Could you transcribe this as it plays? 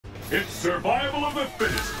It's survival of the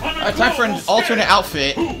fittest. Alright, time for an alternate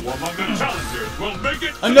outfit. Who among the challengers will make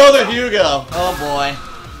it? Another Hugo. Oh boy.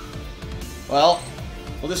 Well,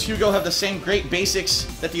 will this Hugo have the same great basics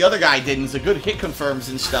that the other guy did? And the good hit confirms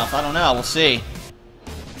and stuff. I don't know. We'll see.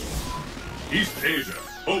 East Asia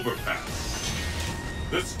overpass.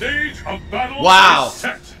 The stage of battle is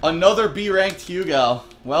set. Another B-ranked Hugo.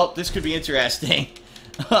 Well, this could be interesting.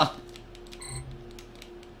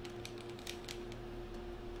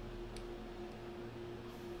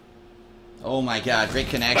 Oh my god, great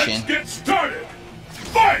connection. Let's get started!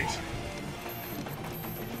 Fight!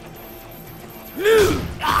 This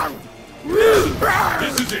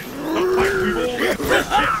is it! The fight we've always hit!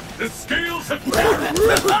 The scales have turned!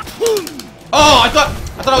 Oh, I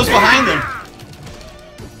thought I was behind him.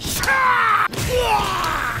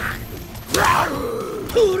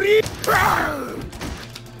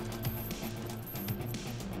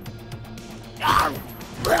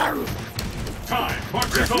 Time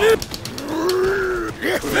marches on!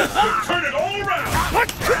 Turn it all around!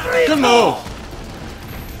 Good move!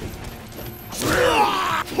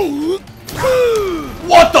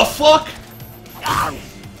 What the fuck?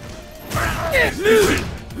 Is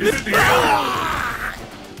it the end?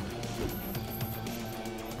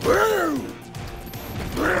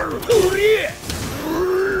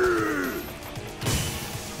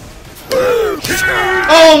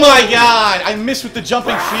 Oh my god! I missed with the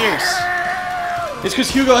jumping fierce. It's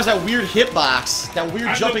because Hugo has that weird hitbox. That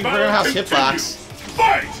weird jumping roundhouse hitbox.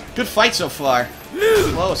 Fight! Good fight so far.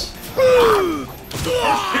 Close.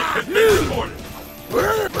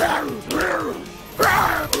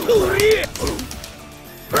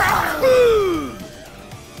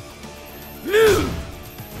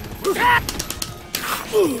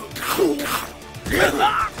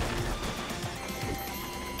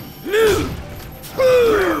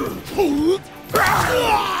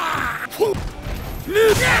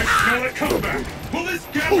 I smell a comeback! Will this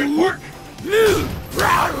gambit work?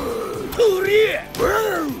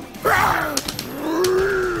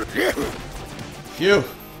 Phew.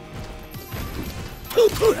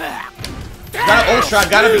 Got an ultra,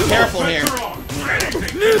 gotta be careful here.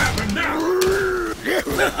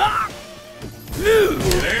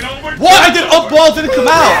 What? I did up ball, didn't come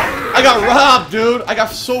out! I got robbed, dude. I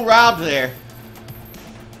got so robbed there.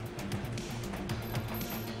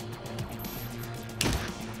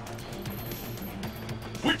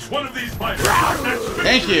 Which one of these fighters?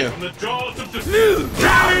 Thank you. From the jaws of defeat.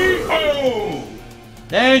 Oh!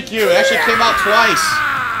 Thank you. It actually came out twice.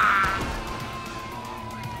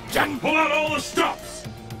 Pull out all the stops.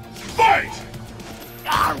 Fight!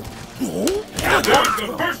 There's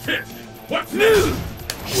the first hit. What's next?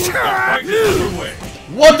 The fight is underway.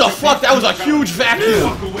 What the fuck? That was a huge vacuum.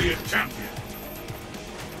 Walk away a champion.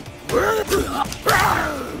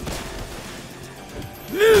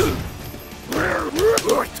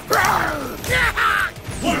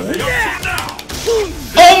 What are they up to now?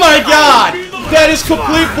 Oh my god! That is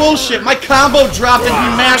complete bullshit. My combo dropped and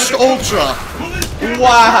he mashed ultra.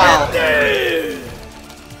 Wow.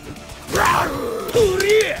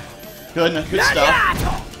 Good stuff.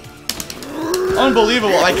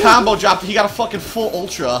 Unbelievable. My combo dropped. He got a fucking full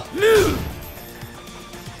ultra.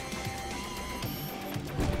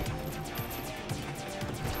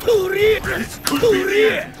 This could be the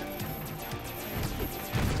end.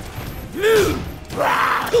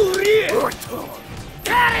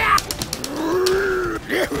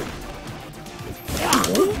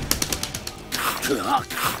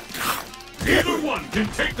 Either one can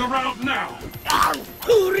take the round now.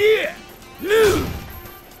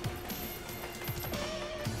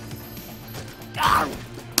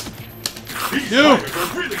 These fighters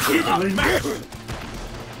are really evenly matched.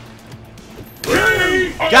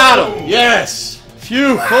 Got him. Yes.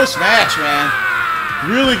 Phew. Close match, man.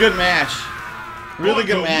 Really good match. Really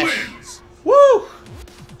good match. Woo!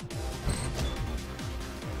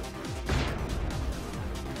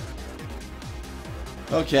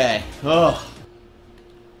 Okay. Oh.